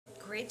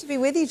Great to be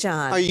with you,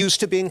 John. Are you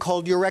used to being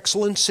called Your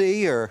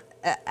Excellency, or?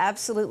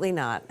 Absolutely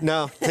not.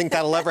 No? Think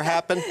that'll ever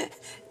happen?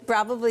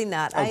 Probably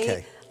not.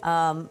 Okay.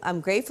 I'm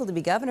grateful to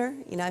be governor.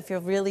 You know, I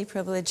feel really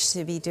privileged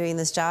to be doing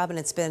this job, and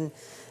it's been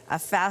a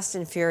fast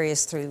and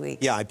furious 3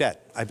 weeks. Yeah, I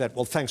bet.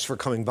 Well, thanks for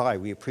coming by.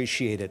 We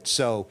appreciate it.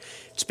 So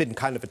it's been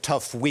kind of a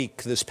tough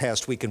week this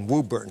past week in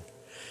Woburn,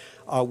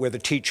 where the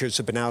teachers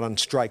have been out on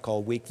strike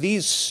all week.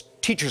 These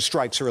teacher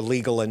strikes are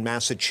illegal in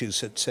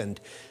Massachusetts and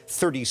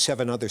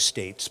 37 other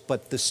states,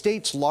 but the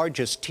state's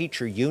largest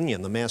teacher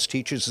union, the Mass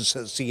Teachers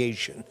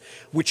Association,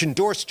 which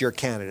endorsed your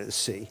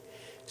candidacy,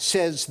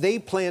 says they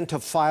plan to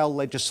file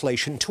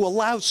legislation to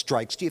allow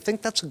strikes. Do you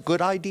think that's a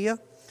good idea?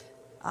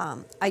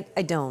 I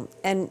don't.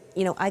 And,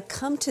 you know, I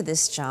come to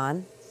this,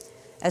 John,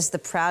 as the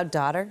proud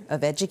daughter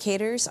of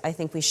educators. I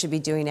think we should be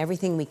doing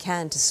everything we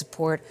can to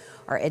support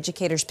our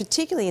educators,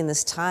 particularly in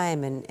this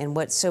time and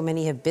what so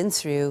many have been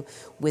through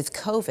with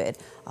COVID.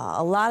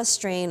 A lot of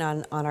strain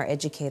on our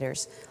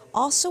educators.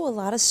 Also a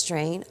lot of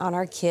strain on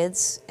our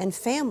kids and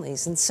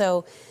families. And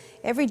so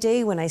every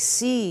day when I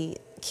see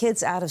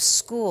kids out of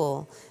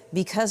school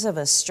because of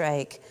a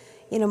strike,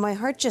 you know, my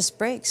heart just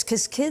breaks,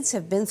 because kids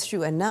have been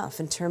through enough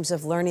in terms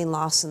of learning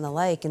loss and the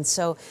like. And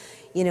so,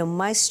 you know,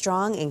 my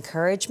strong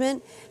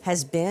encouragement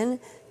has been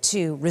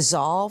to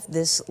resolve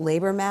this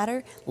labor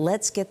matter.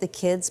 Let's get the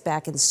kids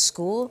back in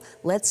school.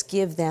 Let's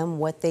give them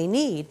what they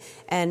need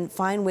and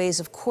find ways,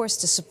 of course,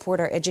 to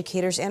support our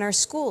educators and our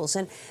schools.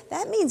 And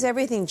that means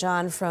everything,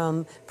 John,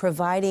 from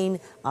providing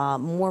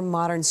more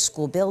modern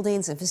school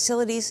buildings and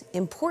facilities.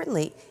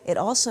 Importantly, it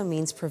also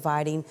means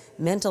providing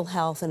mental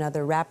health and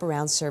other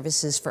wraparound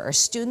services for our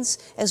students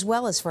as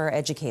well as for our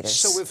educators.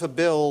 So if a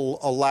bill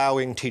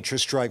allowing teacher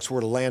strikes were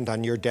to land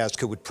on your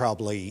desk, it would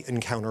probably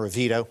encounter a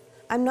veto?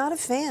 I'm not a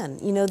fan.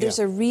 You know, there's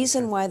a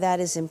reason why that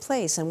is in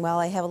place. And while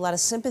I have a lot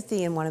of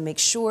sympathy and want to make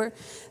sure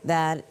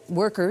that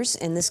workers,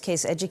 in this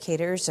case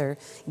educators, are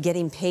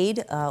getting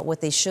paid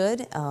what they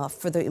should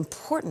for the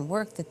important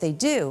work that they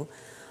do,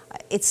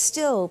 it's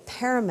still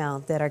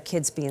paramount that our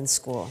kids be in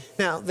school.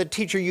 Now, the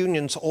teacher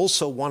unions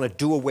also want to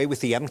do away with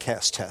the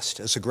MCAS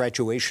test as a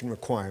graduation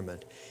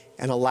requirement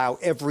and allow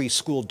every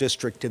school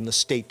district in the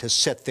state to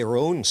set their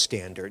own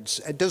standards.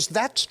 Does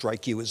that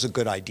strike you as a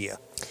good idea?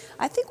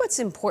 I think what's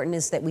important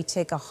is that we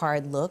take a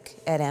hard look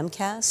at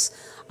MCAS.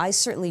 I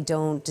certainly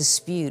don't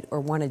dispute or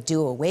want to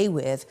do away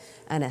with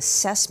an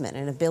assessment,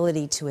 an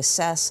ability to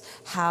assess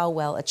how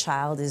well a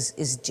child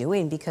is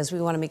doing, because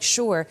we want to make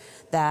sure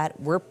that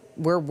we're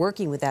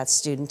working with that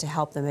student to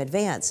help them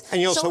advance.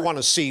 And you also want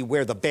to see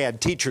where the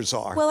bad teachers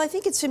are. Well, I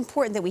think it's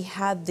important that we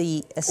have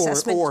the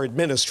assessment or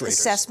administrators.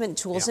 Assessment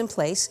tools in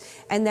place,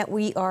 and that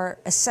we are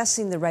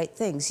assessing the right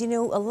things. You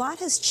know, a lot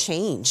has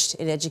changed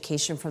in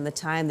education from the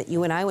time that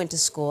you and I went to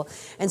school,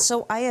 and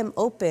so I am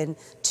open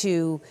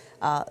to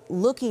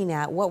looking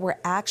at what we're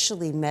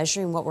actually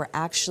measuring, what we're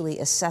actually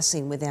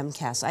assessing with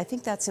MCAS. I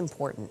think that's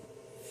important.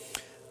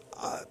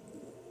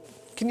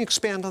 Can you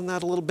expand on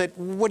that a little bit?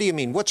 What do you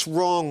mean? What's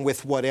wrong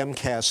with what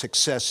MCAS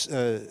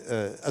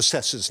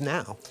assesses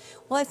now?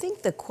 Well, I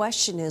think the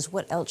question is,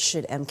 what else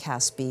should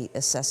MCAS be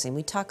assessing?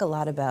 We talk a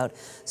lot about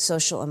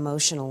social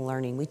emotional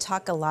learning. We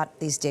talk a lot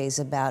these days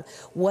about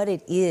what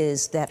it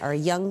is that our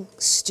young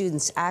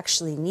students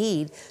actually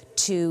need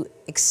to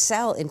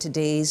excel in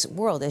today's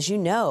world. As you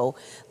know,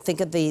 think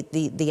of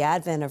the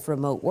advent of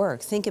remote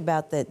work. Think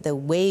about the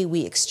way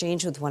we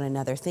exchange with one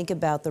another. Think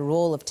about the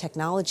role of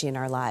technology in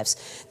our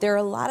lives. There are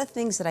a lot of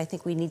things that I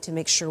think we need to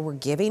make sure we're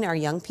giving our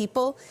young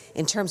people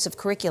in terms of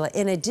curricula,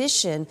 in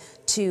addition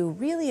to,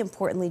 really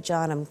importantly,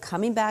 John, I'm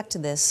coming back to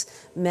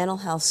this, mental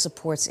health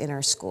supports in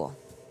our school.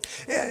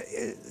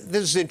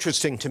 This is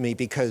interesting to me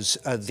because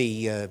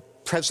the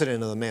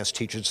president of the Mass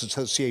Teachers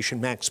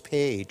Association, Max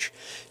Page,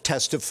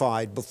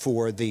 testified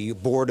before the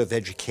Board of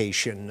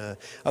Education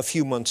a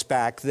few months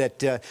back that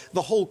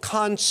the whole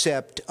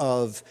concept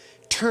of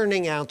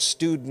turning out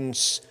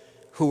students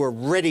who are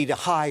ready to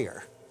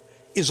hire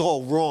is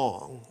all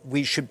wrong.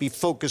 We should be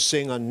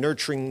focusing on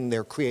nurturing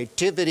their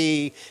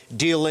creativity,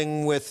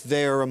 dealing with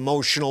their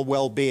emotional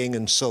well-being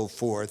and so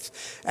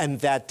forth, and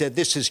that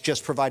this is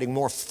just providing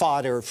more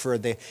fodder for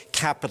the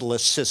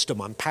capitalist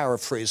system. I'm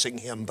paraphrasing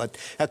him, but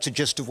that's the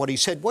gist of what he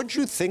said. What did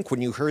you think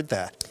when you heard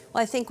that?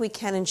 Well, I think we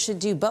can and should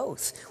do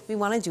both. We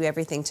want to do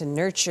everything to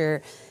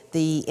nurture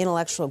the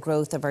intellectual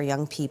growth of our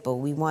young people.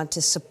 We want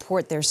to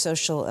support their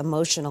social,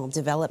 emotional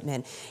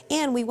development,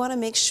 and we want to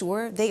make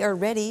sure they are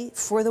ready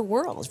for the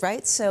world,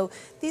 right? So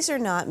these are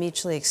not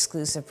mutually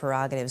exclusive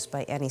prerogatives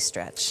by any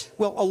stretch.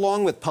 Well,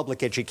 along with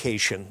public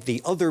education, the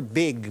other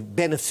big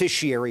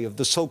beneficiary of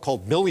the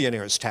so-called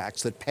millionaires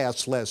tax that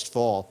passed last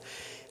fall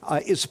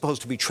is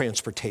supposed to be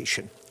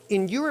transportation.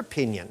 In your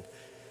opinion,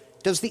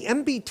 does the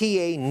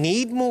MBTA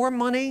need more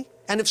money?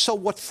 And if so,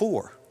 what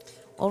for?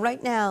 Well,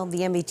 right now, the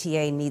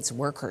MBTA needs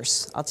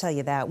workers. I'll tell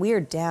you that. We are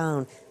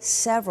down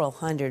several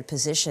hundred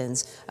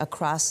positions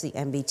across the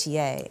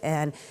MBTA.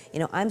 And, you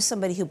know, I'm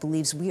somebody who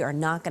believes we are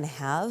not going to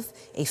have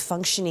a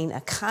functioning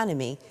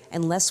economy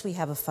unless we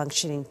have a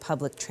functioning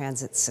public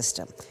transit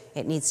system.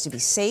 It needs to be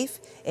safe.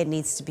 It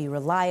needs to be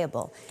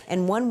reliable.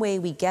 And one way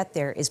we get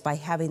there is by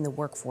having the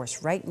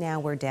workforce. Right now,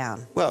 we're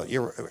down. Well,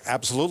 you're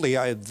absolutely.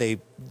 They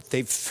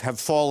have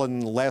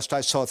fallen. Last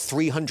I saw,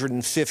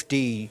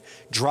 350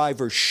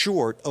 drivers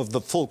short of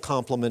the full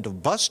complement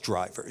of bus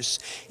drivers.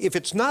 If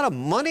it's not a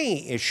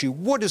money issue,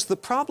 what is the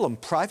problem?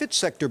 Private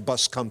sector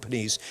bus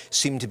companies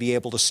seem to be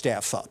able to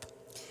staff up.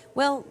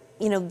 Well,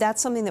 you know,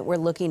 that's something that we're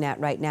looking at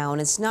right now.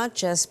 And it's not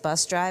just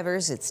bus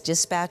drivers, it's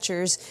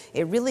dispatchers.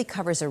 It really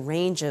covers a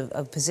range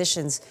of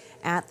positions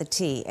at the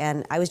T.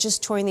 And I was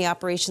just touring the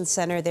operations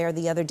center there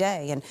the other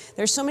day. And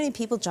there's so many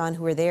people, John,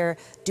 who are there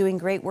doing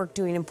great work,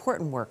 doing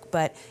important work.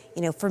 But,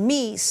 you know, for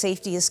me,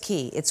 safety is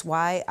key. It's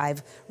why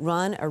I've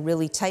run a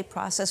really tight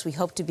process. We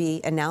hope to be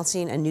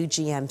announcing a new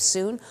GM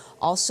soon.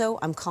 Also,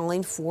 I'm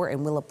calling for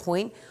and will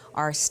appoint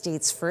our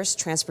state's first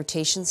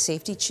transportation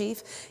safety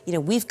chief. You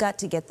know, we've got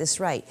to get this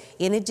right.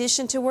 In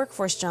addition to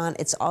workforce, John,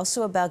 it's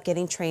also about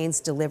getting trains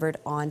delivered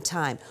on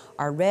time.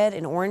 Our red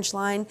and orange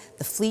line,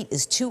 the fleet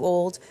is too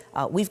old.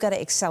 We've got to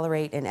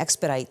accelerate and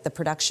expedite the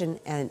production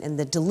and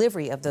the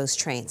delivery of those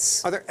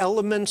trains. Are there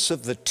elements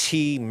of the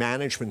T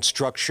management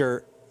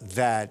structure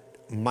that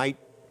might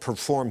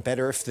perform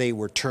better if they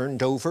were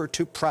turned over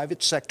to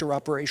private sector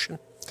operation?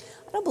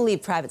 I don't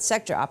believe private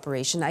sector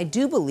operation. I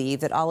do believe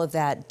that all of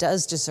that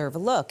does deserve a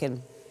look.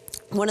 And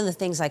one of the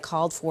things I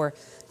called for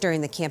during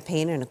the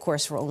campaign, and of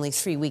course we're only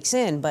 3 weeks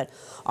in, but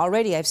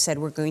already I've said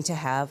we're going to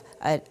have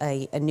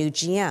a new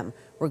GM.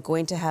 We're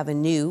going to have a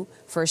new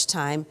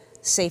first-time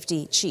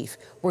safety chief.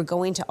 We're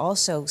going to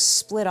also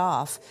split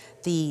off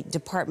the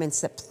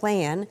departments that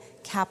plan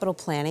capital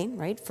planning,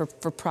 right,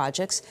 for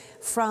projects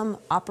from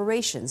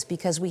operations,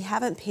 because we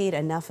haven't paid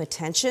enough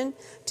attention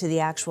to the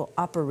actual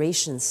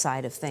operations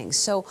side of things.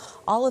 So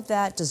all of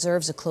that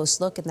deserves a close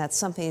look, and that's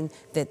something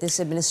that this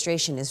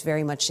administration is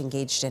very much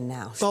engaged in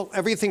now. Well,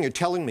 everything you're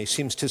telling me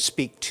seems to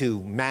speak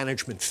to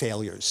management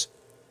failures,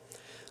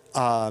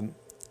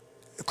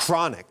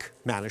 chronic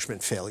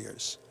management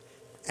failures.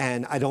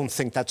 And I don't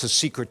think that's a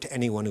secret to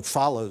anyone who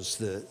follows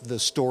the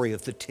story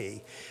of the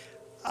T.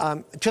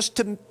 Just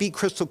to be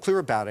crystal clear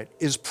about it,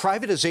 is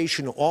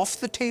privatization off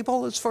the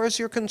table as far as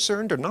you're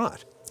concerned or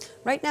not?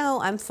 Right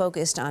now, I'm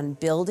focused on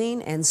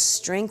building and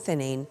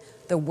strengthening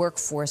the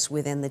workforce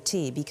within the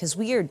T, because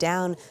we are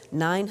down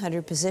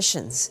 900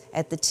 positions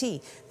at the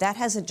T. That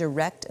has a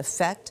direct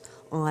effect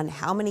on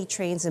how many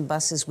trains and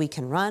buses we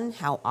can run,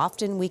 how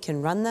often we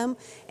can run them,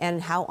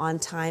 and how on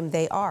time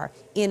they are,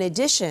 in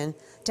addition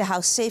to how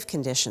safe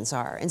conditions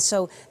are. And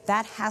so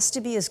that has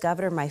to be, as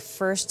governor, my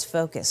first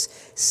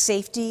focus,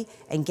 safety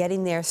and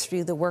getting there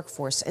through the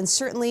workforce. And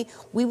certainly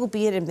we will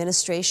be an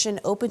administration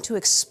open to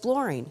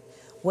exploring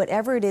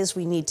whatever it is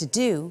we need to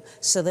do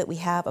so that we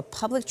have a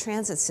public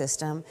transit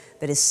system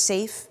that is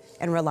safe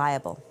and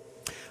reliable.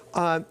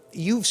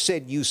 You've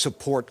said you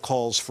support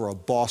calls for a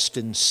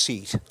Boston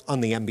seat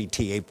on the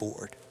MBTA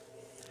board.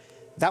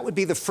 That would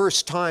be the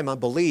first time, I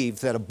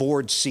believe, that a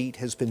board seat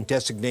has been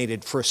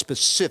designated for a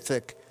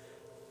specific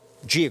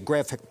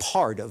geographic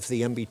part of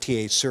the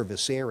MBTA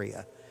service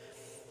area.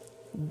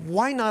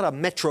 Why not a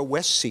Metro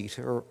West seat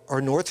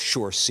or North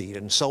Shore seat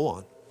and so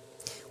on?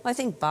 Well, I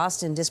think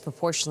Boston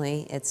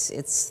disproportionately,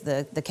 it's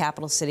the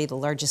capital city, the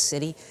largest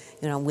city,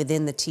 you know,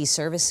 within the T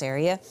service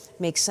area.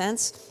 Makes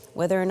sense.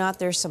 Whether or not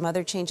there's some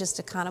other changes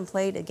to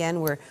contemplate,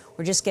 again, we're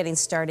just getting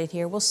started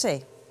here. We'll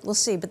see. We'll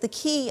see. But the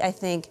key, I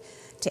think,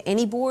 to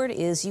any board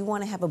is you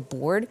want to have a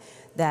board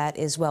that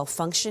is well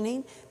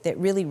functioning, that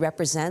really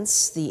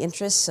represents the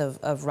interests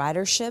of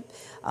ridership,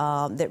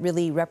 that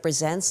really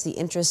represents the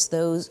interests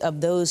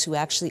of those who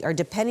actually are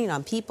depending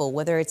on people,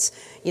 whether it's,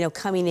 you know,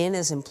 coming in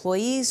as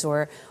employees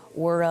or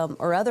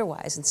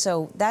otherwise. And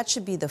so that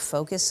should be the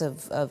focus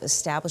of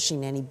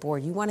establishing any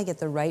board. You want to get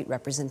the right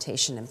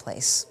representation in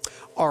place.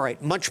 All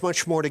right,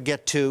 much more to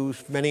get to,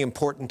 many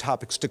important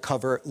topics to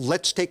cover.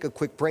 Let's take a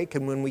quick break,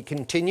 and when we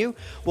continue,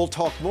 we'll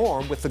talk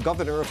more with the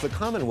Governor of the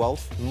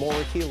Commonwealth,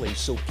 Maura Healey.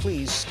 So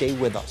please stay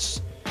with us.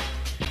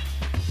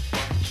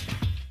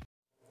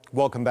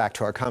 Welcome back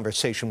to our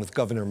conversation with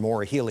Governor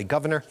Maura Healey.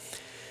 Governor,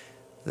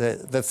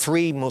 the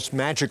three most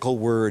magical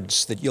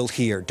words that you'll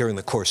hear during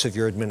the course of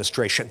your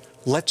administration: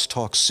 let's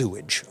talk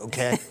sewage,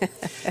 okay?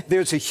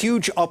 There's a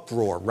huge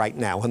uproar right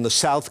now on the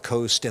South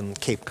Coast and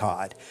Cape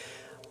Cod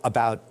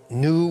about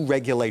new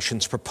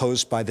regulations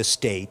proposed by the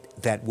state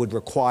that would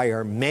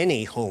require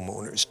many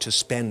homeowners to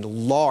spend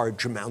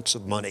large amounts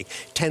of money,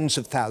 tens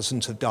of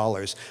thousands of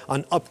dollars,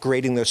 on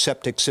upgrading their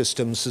septic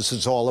systems. This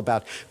is all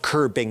about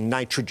curbing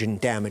nitrogen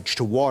damage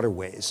to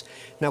waterways.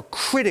 Now,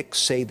 critics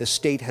say the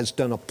state has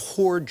done a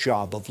poor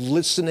job of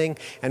listening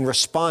and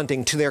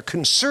responding to their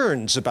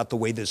concerns about the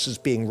way this is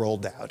being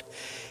rolled out.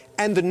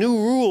 And the new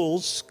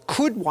rules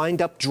could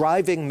wind up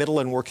driving middle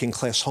and working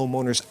class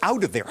homeowners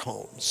out of their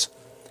homes.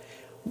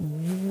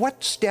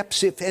 What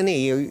steps, if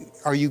any,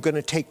 are you going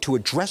to take to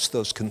address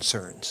those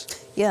concerns?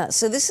 Yeah,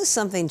 so this is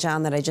something,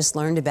 John, that I just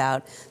learned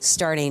about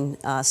starting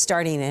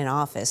in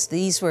office.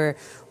 These were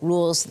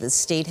rules the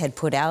state had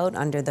put out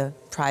under the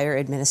prior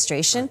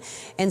administration.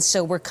 Right. And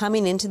so we're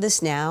coming into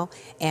this now,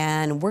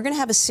 and we're going to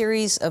have a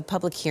series of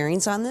public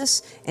hearings on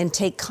this and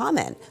take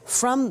comment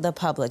from the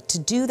public to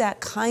do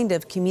that kind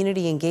of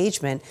community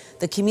engagement,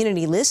 the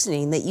community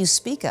listening that you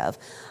speak of.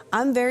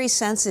 I'm very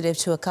sensitive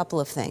to a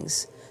couple of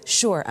things.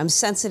 Sure, I'm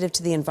sensitive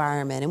to the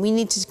environment, and we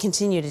need to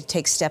continue to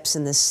take steps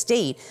in this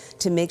state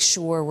to make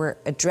sure we're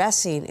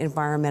addressing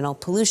environmental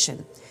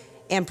pollution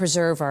and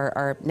preserve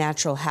our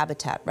natural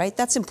habitat, right?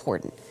 That's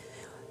important.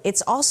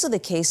 It's also the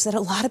case that a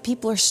lot of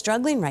people are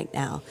struggling right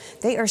now.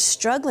 They are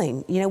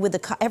struggling, you know, with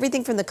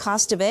everything from the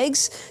cost of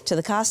eggs to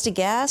the cost of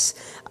gas,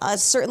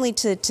 certainly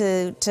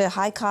to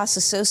high costs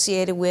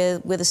associated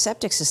with a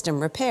septic system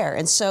repair.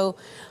 And so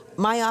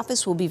my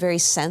office will be very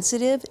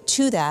sensitive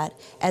to that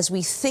as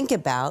we think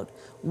about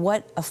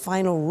what a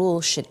final rule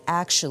should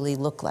actually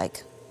look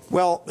like.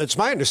 Well, it's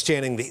my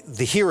understanding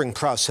the hearing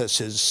process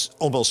is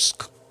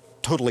almost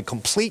totally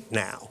complete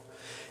now,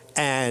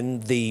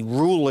 and the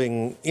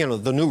ruling, you know,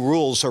 the new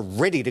rules are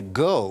ready to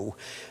go.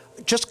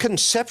 Just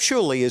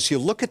conceptually, as you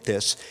look at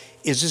this,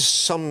 is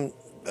this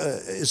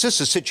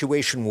a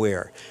situation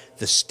where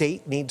the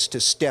state needs to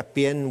step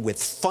in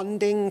with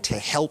funding to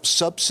help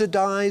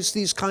subsidize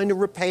these kind of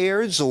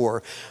repairs,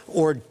 or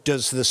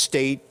does the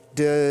state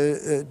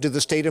do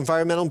the state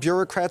environmental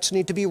bureaucrats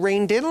need to be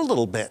reined in a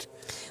little bit?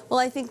 Well,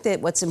 I think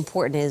that what's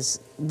important is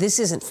this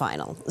isn't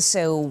final.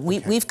 So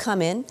we've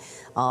come in.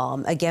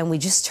 Again, we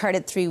just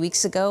started 3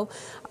 weeks ago.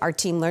 Our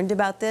team learned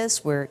about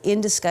this. We're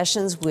in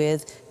discussions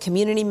with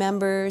community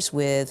members,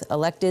 with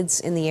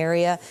electeds in the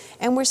area,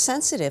 and we're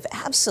sensitive,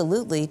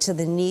 absolutely, to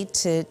the need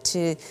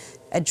to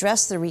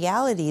address the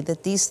reality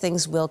that these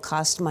things will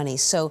cost money.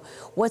 So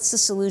what's the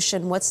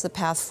solution? What's the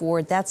path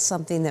forward? That's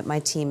something that my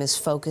team is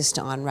focused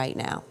on right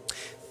now.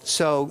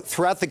 So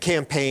throughout the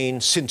campaign,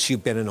 since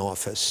you've been in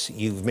office,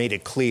 you've made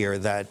it clear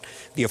that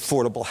the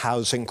affordable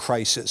housing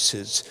crisis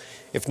is,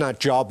 if not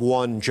job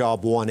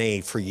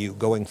 1A for you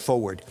going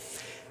forward.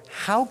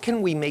 How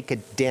can we make a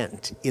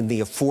dent in the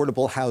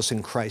affordable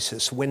housing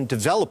crisis when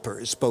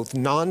developers, both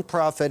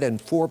nonprofit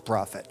and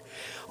for-profit,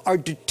 are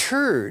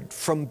deterred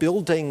from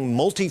building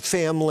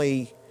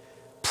multifamily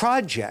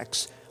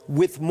projects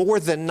with more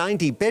than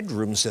 90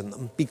 bedrooms in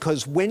them?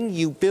 Because when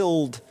you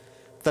build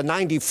the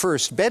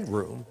 91st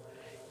bedroom,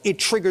 it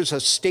triggers a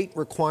state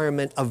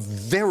requirement of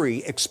very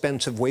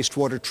expensive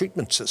wastewater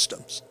treatment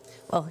systems.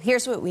 Well,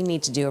 here's what we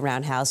need to do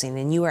around housing,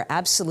 and you are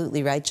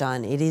absolutely right,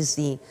 John. It is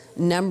the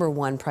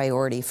 #1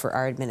 priority for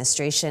our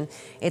administration.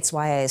 It's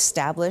why I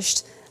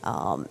established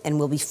and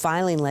will be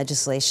filing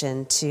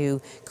legislation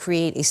to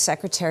create a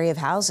Secretary of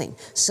Housing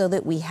so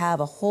that we have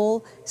a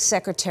whole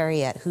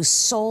secretariat whose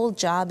sole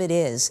job it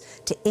is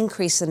to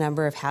increase the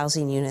number of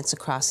housing units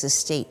across this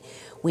state.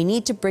 We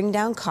need to bring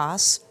down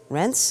costs,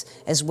 rents,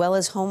 as well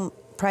as home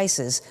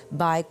prices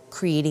by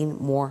creating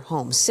more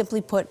homes.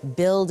 Simply put,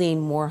 building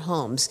more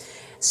homes.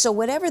 So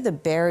whatever the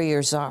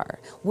barriers are,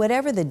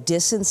 whatever the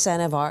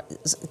disincentives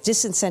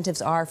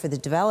are for the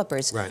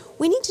developers, right,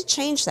 we need to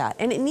change that.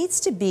 And it needs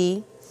to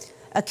be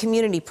a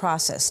community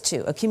process,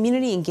 too, a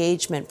community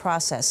engagement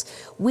process.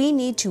 We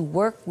need to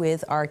work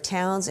with our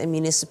towns and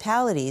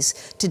municipalities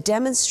to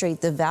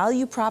demonstrate the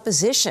value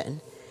proposition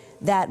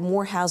that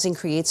more housing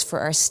creates for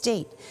our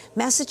state.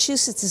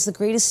 Massachusetts is the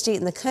greatest state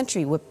in the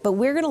country, but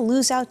we're going to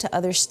lose out to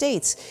other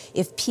states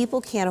if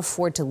people can't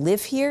afford to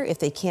live here, if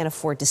they can't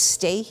afford to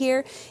stay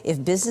here,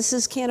 if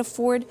businesses can't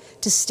afford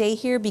to stay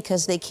here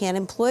because they can't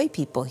employ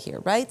people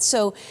here, right?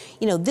 So,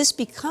 you know, this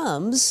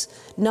becomes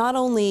not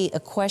only a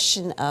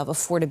question of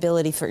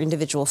affordability for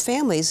individual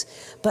families,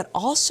 but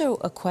also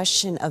a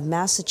question of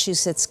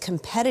Massachusetts'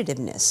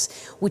 competitiveness,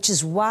 which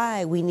is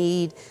why we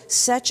need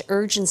such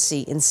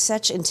urgency and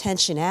such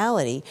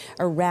intentionality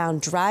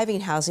around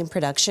driving housing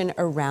production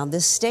around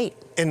this state.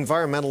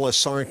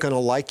 Environmentalists aren't going to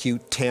like you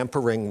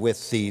tampering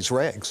with these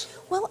regs.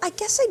 Well, I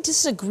guess I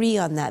disagree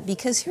on that,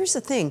 because here's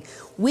the thing.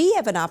 We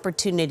have an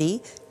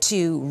opportunity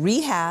to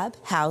rehab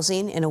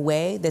housing in a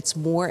way that's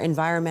more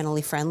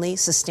environmentally friendly,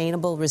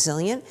 sustainable,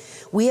 resilient.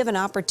 We have an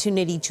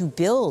opportunity to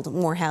build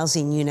more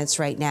housing units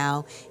right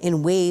now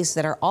in ways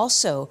that are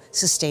also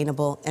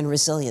sustainable and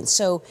resilient.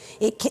 So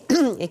it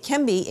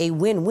can be a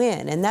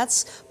win-win, and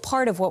that's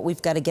part of what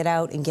we've got to get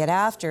out and get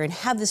after and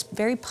have this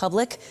very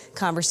public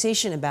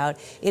conversation about.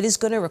 It is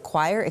going to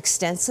require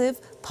extensive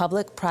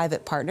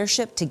public-private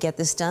partnership to get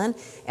this done,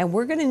 and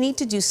we're going to need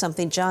to do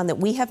something, John, that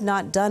we have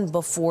not done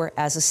before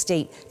as a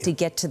state to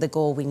get to the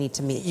goal we need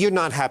to meet. You're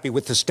not happy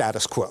with the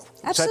status quo.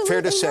 Absolutely Is that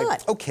fair to say?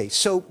 not. Okay,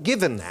 so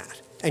given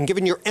that, and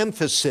given your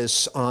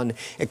emphasis on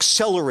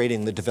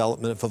accelerating the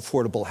development of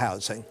affordable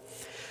housing,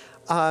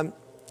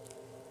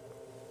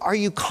 Are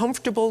you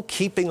comfortable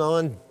keeping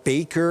on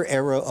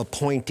Baker-era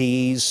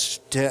appointees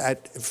to,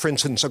 for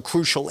instance, a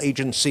crucial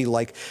agency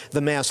like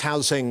the Mass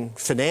Housing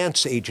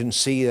Finance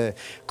Agency?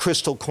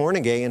 Crystal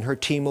Cornegay and her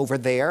team over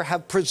there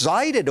have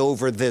presided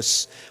over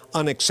this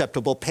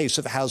unacceptable pace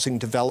of housing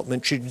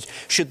development.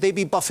 Should they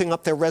be buffing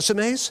up their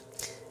resumes?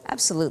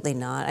 Absolutely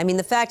not. I mean,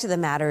 the fact of the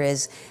matter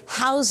is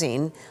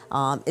housing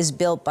is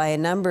built by a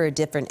number of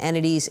different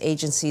entities,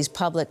 agencies,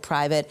 public,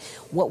 private.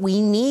 What we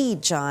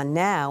need, John,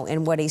 now,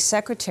 and what a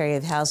Secretary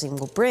of Housing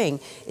will bring,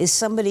 is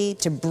somebody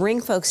to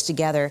bring folks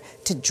together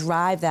to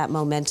drive that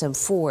momentum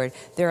forward.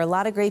 There are a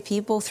lot of great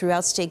people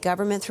throughout state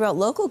government, throughout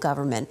local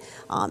government,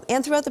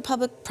 and throughout the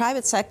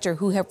public-private sector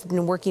who have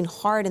been working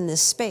hard in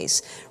this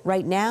space.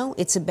 Right now,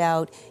 it's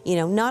about,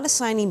 not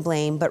assigning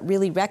blame, but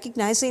really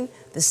recognizing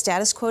the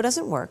status quo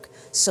doesn't work.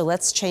 So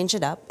let's change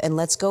it up and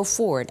let's go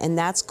forward. And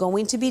that's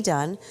going to be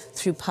done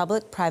through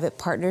public-private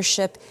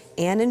partnership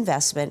and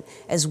investment,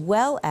 as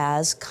well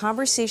as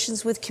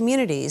conversations with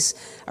communities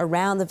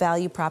around the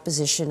value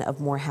proposition of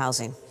more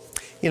housing.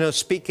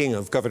 Speaking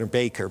of Governor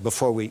Baker,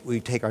 before we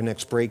take our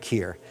next break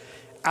here,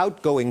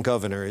 outgoing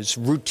governors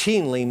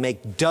routinely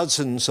make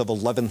dozens of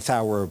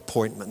 11th-hour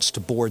appointments to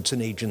boards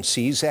and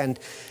agencies, and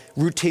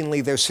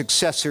routinely their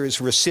successors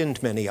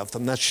rescind many of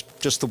them. That's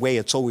just the way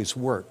it's always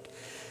worked.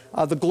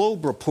 The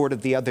Globe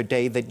reported the other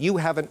day that you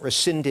haven't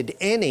rescinded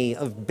any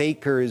of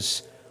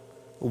Baker's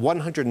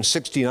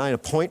 169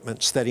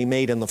 appointments that he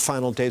made in the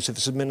final days of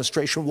his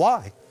administration.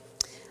 Why?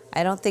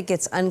 I don't think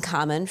it's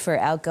uncommon for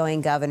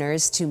outgoing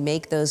governors to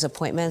make those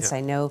appointments. Yeah.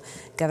 I know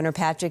Governor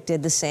Patrick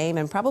did the same,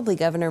 and probably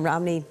Governor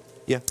Romney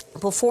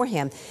before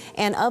him.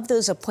 And of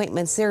those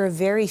appointments, there are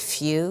very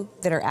few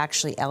that are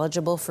actually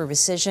eligible for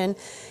rescission.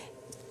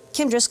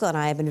 Kim Driscoll and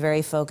I have been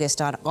very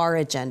focused on our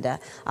agenda,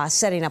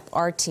 setting up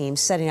our team,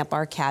 setting up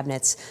our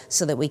cabinets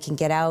so that we can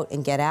get out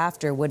and get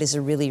after what is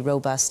a really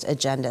robust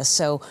agenda.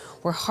 So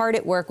we're hard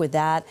at work with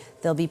that.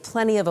 There'll be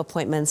plenty of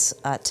appointments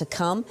to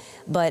come,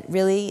 but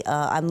really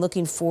I'm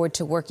looking forward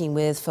to working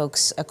with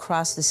folks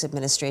across this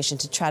administration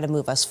to try to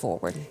move us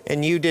forward.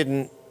 And you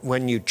didn't,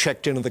 when you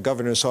checked into the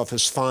governor's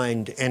office,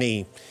 find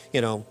any,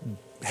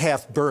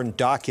 half-burned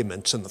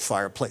documents in the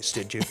fireplace,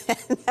 did you?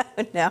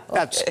 No.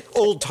 That's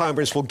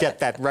old-timers will get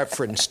that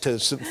reference to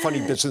some funny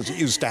business that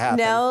used to happen.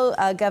 No,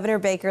 Governor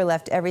Baker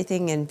left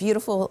everything in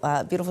beautiful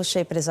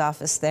shape at his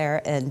office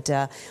there, and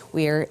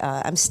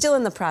I'm still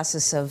in the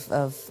process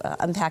of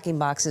unpacking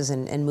boxes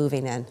and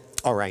moving in.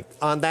 All right.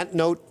 On that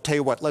note, tell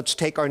you what, let's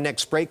take our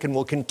next break, and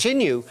we'll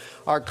continue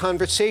our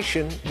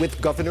conversation with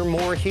Governor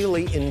Maura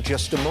Healey in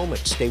just a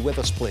moment. Stay with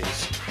us,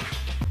 please.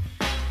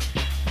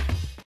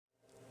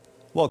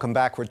 Welcome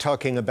back. We're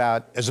talking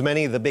about as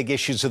many of the big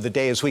issues of the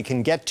day as we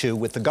can get to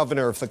with the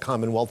governor of the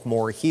Commonwealth,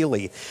 Maura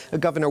Healey.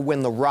 Governor,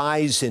 when the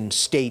rise in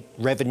state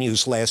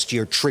revenues last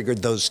year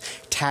triggered those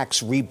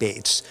tax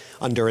rebates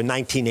under a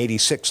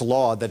 1986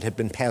 law that had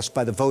been passed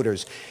by the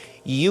voters,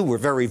 you were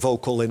very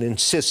vocal in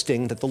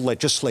insisting that the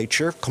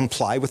legislature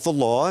comply with the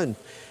law and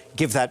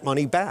give that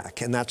money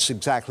back. And that's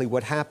exactly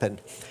what happened.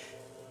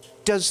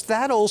 Does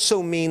that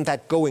also mean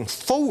that going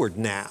forward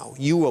now,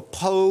 you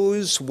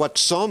oppose what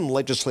some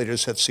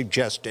legislators have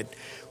suggested,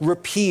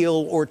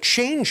 repeal or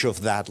change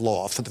of that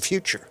law for the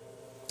future?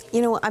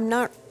 I'm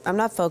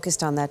not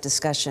focused on that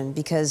discussion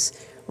because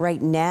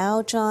right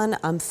now, John,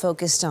 I'm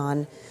focused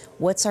on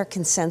what's our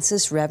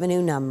consensus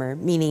revenue number,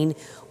 meaning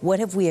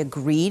what have we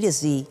agreed is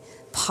the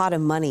pot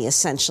of money,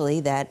 essentially,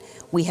 that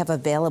we have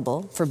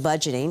available for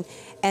budgeting,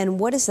 and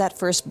what is that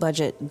first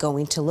budget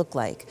going to look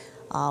like?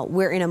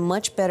 We're in a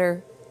much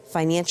better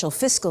financial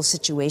fiscal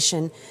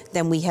situation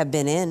than we have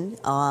been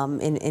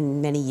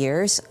in many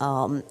years.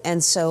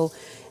 And so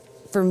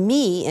for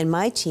me and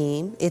my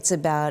team, it's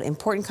about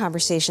important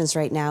conversations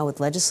right now with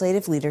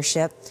legislative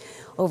leadership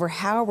over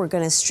how we're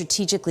going to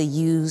strategically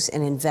use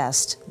and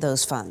invest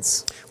those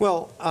funds.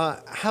 Well,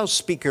 House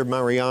Speaker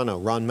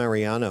Ron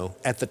Mariano,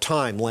 at the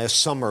time last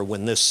summer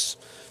when this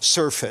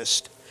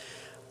surfaced,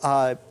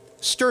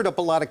 stirred up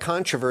a lot of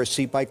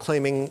controversy by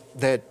claiming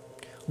that,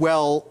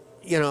 well,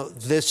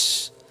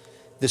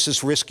 this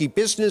is risky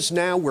business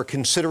now. We're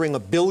considering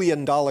 $1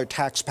 billion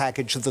tax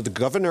package that the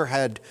governor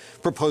had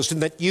proposed and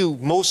that you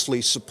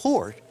mostly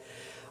support.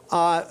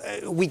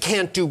 We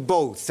can't do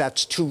both.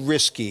 That's too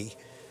risky,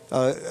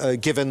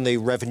 given the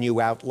revenue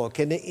outlook.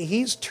 And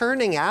he's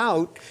turning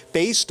out,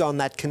 based on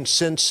that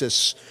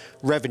consensus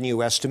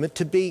revenue estimate,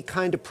 to be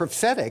kind of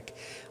prophetic.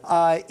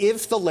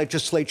 If the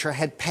legislature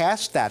had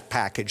passed that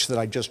package that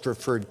I just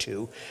referred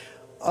to,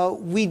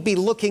 we'd be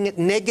looking at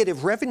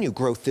negative revenue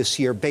growth this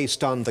year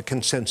based on the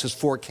consensus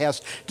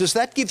forecast. Does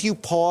that give you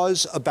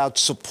pause about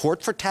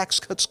support for tax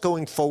cuts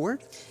going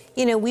forward?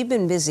 We've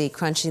been busy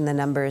crunching the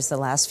numbers the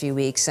last few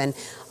weeks, and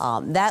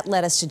that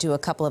led us to do a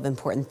couple of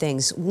important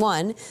things.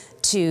 One,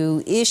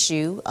 to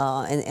issue,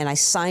 and I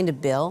signed a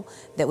bill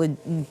that would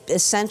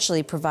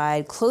essentially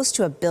provide close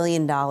to $1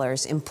 billion,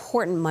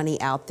 important money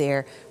out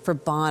there for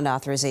bond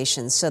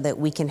authorizations so that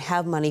we can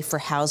have money for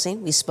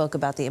housing. We spoke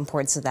about the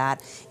importance of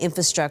that,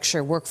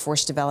 infrastructure,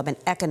 workforce development,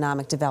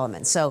 economic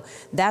development. So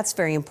that's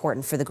very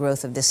important for the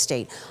growth of this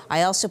state.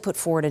 I also put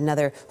forward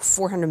another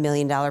 $400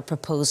 million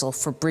proposal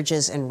for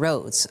bridges and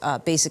roads,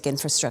 basic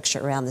infrastructure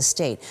around the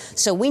state.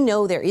 So we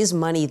know there is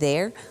money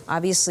there.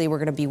 Obviously, we're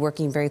going to be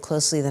working very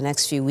closely the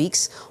next few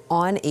weeks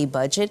on a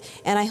budget,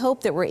 and I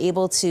hope that we're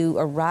able to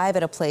arrive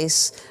at a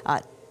place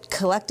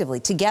collectively,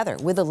 together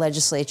with the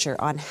legislature,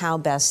 on how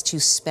best to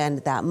spend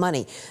that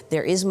money.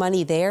 There is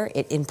money there.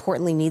 It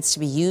importantly needs to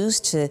be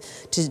used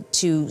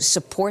to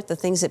support the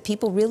things that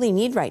people really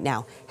need right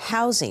now: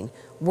 housing,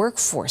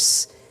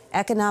 workforce,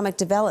 economic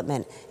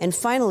development. And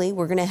finally,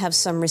 we're going to have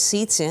some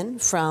receipts in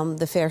from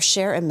the Fair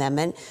Share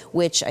Amendment,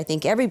 which I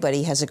think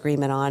everybody has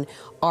agreement on,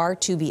 are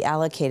to be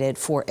allocated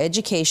for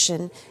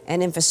education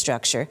and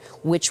infrastructure,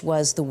 which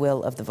was the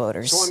will of the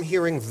voters. So I'm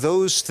hearing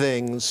those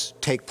things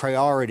take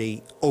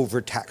priority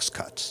over tax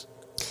cuts.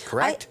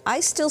 Correct? I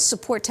still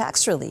support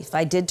tax relief.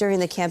 I did during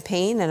the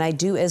campaign, and I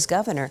do as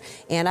governor.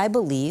 And I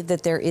believe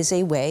that there is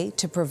a way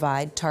to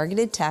provide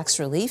targeted tax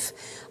relief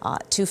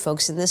to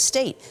folks in this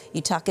state.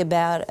 You talk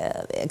about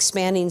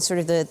expanding sort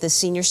of the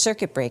senior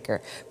circuit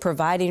breaker,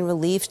 providing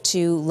relief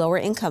to lower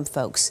income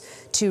folks,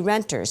 to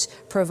renters,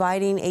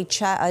 providing a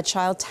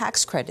child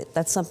tax credit.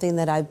 That's something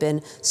that I've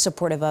been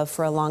supportive of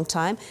for a long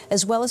time,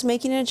 as well as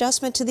making an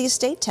adjustment to the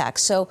estate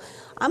tax. So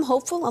I'm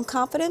hopeful, I'm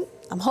confident,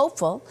 I'm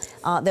hopeful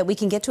that we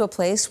can get to a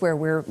place where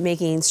we're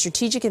making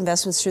strategic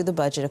investments through the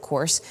budget, of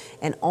course,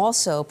 and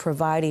also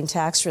providing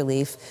tax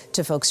relief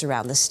to folks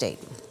around the state.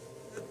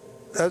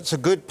 That's a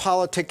good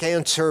politic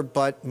answer,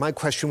 but my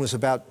question was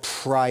about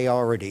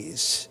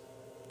priorities.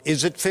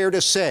 Is it fair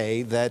to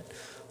say that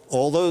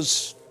all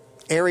those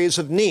areas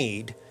of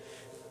need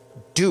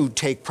do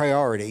take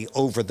priority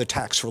over the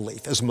tax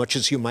relief, as much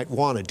as you might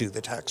want to do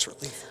the tax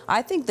relief?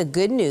 I think the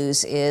good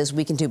news is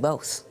we can do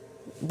both.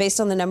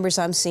 Based on the numbers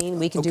I'm seeing,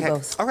 we can do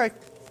both. All right.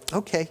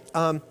 Okay.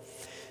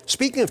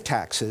 Speaking of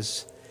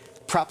taxes,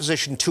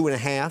 Proposition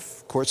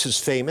 2.5, of course, is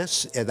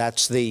famous.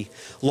 That's the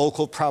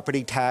local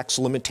property tax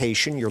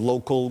limitation. Your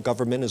local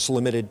government is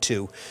limited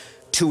to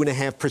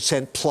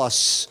 2.5%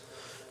 plus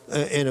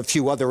in a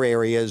few other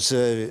areas.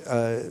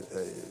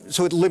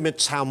 So it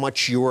limits how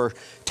much your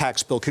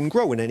tax bill can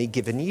grow in any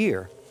given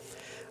year.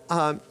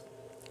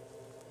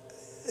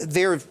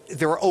 There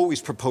are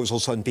always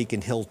proposals on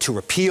Beacon Hill to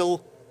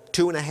repeal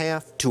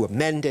 2.5, to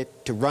amend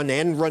it, to run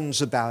end runs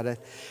about it.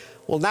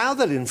 Well, now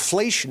that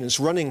inflation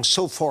is running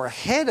so far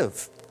ahead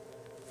of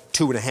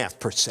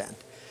 2.5%,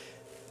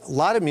 a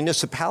lot of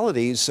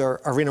municipalities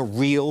are in a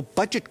real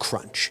budget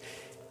crunch.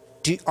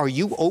 Are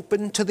you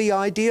open to the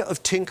idea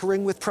of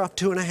tinkering with Prop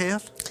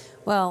 2.5?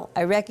 Well,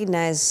 I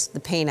recognize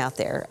the pain out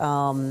there.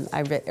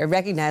 I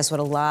recognize what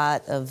a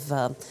lot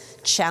of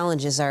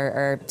challenges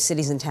our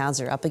cities and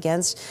towns are up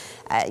against.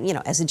 You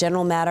know, as a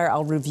general matter,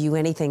 I'll review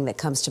anything that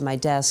comes to my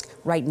desk.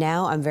 Right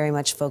now, I'm very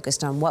much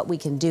focused on what we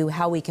can do,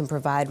 how we can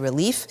provide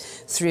relief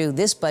through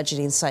this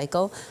budgeting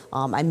cycle.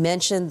 I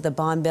mentioned the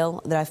bond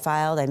bill that I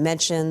filed. I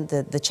mentioned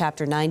the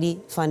Chapter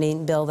 90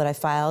 funding bill that I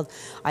filed.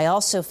 I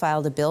also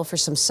filed a bill for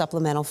some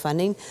supplemental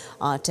funding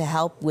to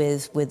help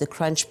with the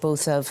crunch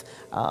both of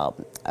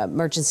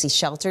emergency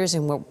shelters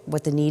and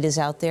what the need is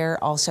out there,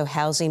 also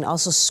housing,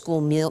 also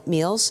school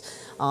meals,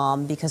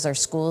 because our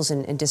schools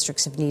and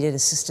districts have needed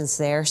assistance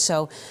there.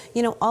 So,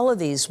 you know, all of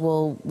these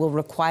will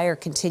require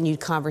continued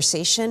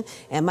conversation,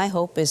 and my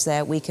hope is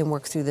that we can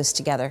work through this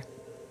together.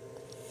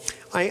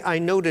 I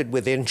noted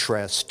with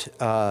interest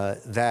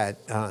that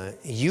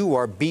you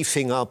are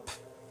beefing up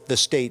the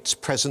state's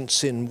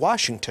presence in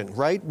Washington,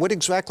 right? What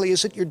exactly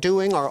is it you're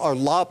doing, or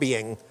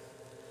lobbying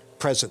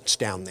presence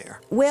down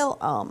there?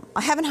 Well,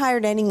 I haven't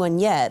hired anyone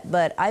yet,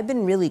 but I've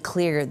been really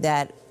clear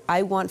that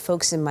I want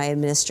folks in my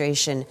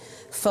administration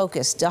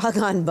focused, dog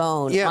on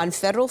bone, on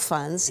federal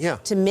funds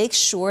to make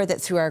sure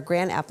that through our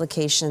grant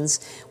applications,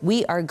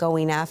 we are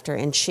going after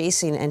and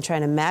chasing and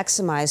trying to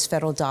maximize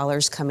federal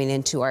dollars coming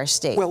into our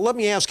state. Well, let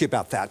me ask you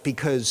about that,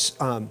 because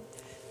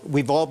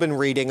we've all been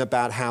reading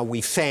about how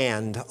we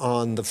fanned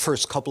on the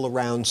first couple of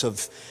rounds of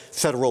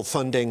federal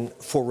funding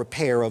for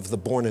repair of the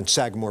Bourne and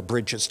Sagamore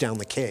bridges down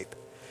the Cape.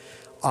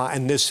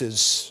 And this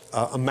is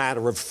a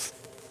matter of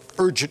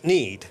urgent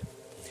need.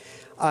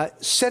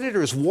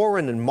 Senators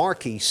Warren and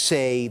Markey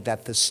say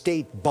that the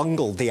state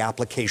bungled the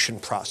application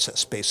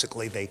process,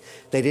 basically. They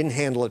didn't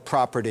handle it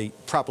properly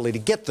to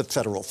get the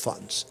federal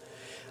funds.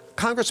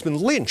 Congressman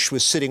Lynch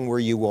was sitting where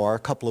you are a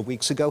couple of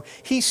weeks ago.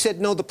 He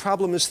said, no, the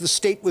problem is the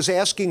state was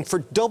asking for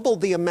double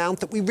the amount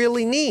that we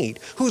really need.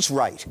 Who's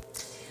right?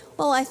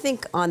 Well, I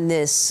think on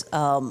this,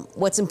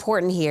 what's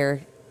important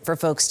here for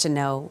folks to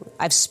know.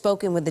 I've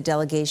spoken with the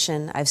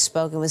delegation. I've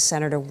spoken with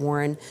Senator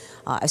Warren.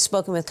 I've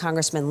spoken with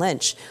Congressman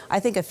Lynch.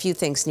 I think a few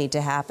things need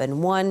to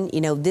happen. One,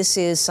 this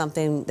is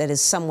something that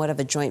is somewhat of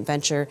a joint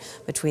venture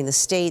between the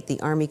state, the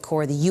Army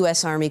Corps, the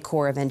U.S. Army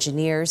Corps of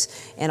Engineers,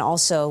 and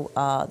also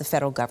the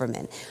federal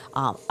government.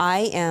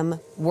 I am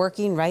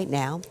working right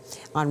now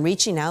on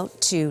reaching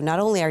out to not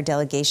only our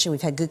delegation,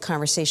 we've had good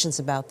conversations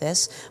about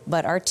this,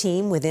 but our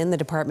team within the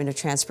Department of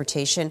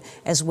Transportation,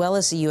 as well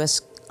as the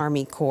U.S.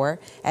 Army Corps,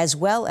 as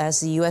well as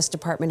the U.S.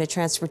 Department of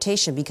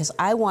Transportation, because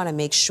I want to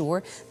make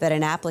sure that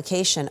an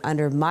application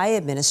under my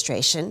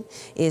administration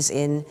is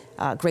in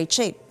great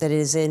shape, that it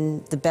is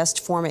in the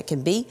best form it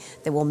can be,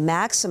 that will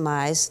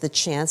maximize the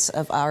chance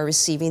of our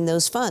receiving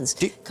those funds.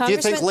 Do you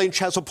think Lynch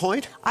has a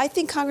point? I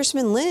think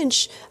Congressman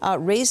Lynch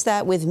raised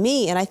that with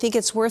me, and I think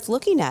it's worth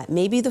looking at.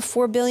 Maybe the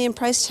 $4 billion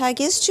price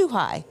tag is too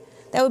high.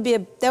 That would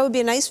be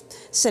a nice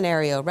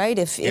scenario, right?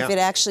 If it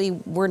actually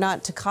were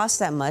not to cost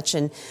that much,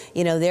 and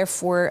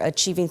therefore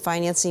achieving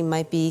financing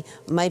might be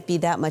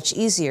that much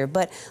easier.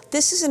 But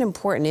this is an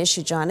important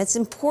issue, John. It's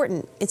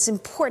important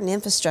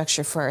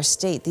infrastructure for our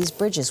state. These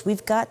bridges,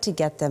 we've got to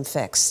get them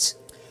fixed.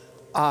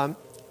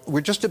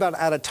 We're just about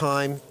out of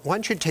time. Why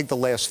don't you take the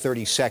last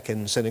 30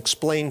 seconds and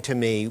explain to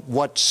me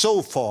what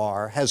so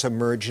far has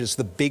emerged as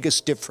the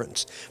biggest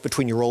difference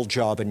between your old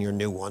job and your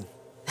new one?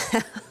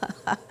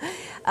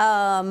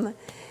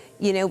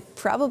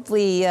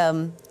 Probably,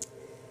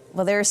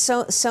 well, there are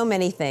so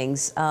many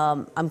things.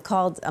 I'm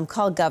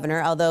called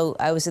governor, although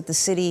I was at the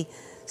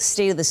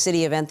State of the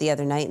City event the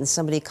other night, and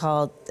somebody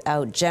called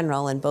out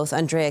general, and both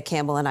Andrea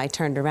Campbell and I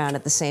turned around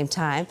at the same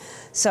time.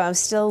 So I'm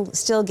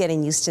still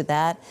getting used to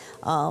that.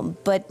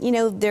 But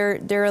there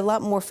are a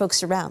lot more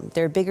folks around.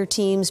 There are bigger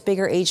teams,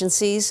 bigger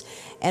agencies,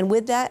 and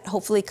with that,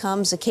 hopefully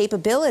comes a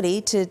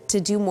capability to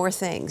do more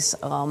things.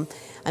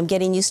 I'm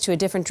getting used to a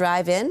different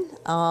drive-in,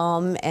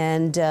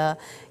 and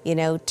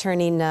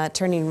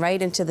turning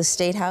right into the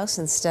State House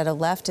instead of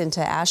left into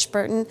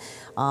Ashburton.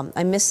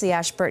 I miss the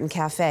Ashburton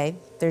Cafe.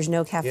 There's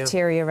no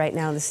cafeteria right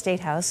now in the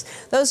State House.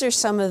 Those are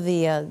some of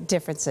the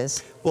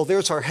differences. Well,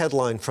 there's our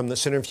headline from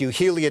this interview.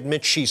 Healey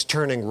admits she's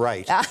turning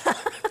right.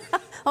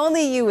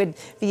 Only you would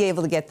be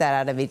able to get that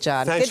out of me,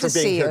 John. Thanks Good for to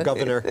being see here, you.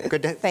 Governor.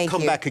 Good to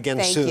come back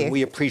again soon.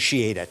 We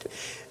appreciate it.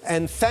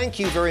 And thank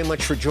you very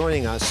much for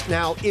joining us.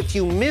 Now, if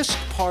you missed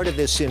part of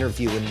this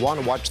interview and want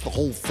to watch the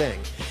whole thing,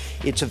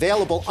 it's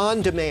available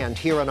on demand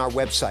here on our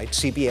website,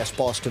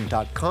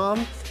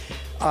 cbsboston.com.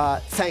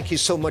 Thank you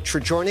so much for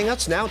joining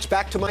us. Now it's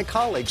back to my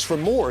colleagues for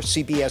more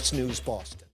CBS News Boston.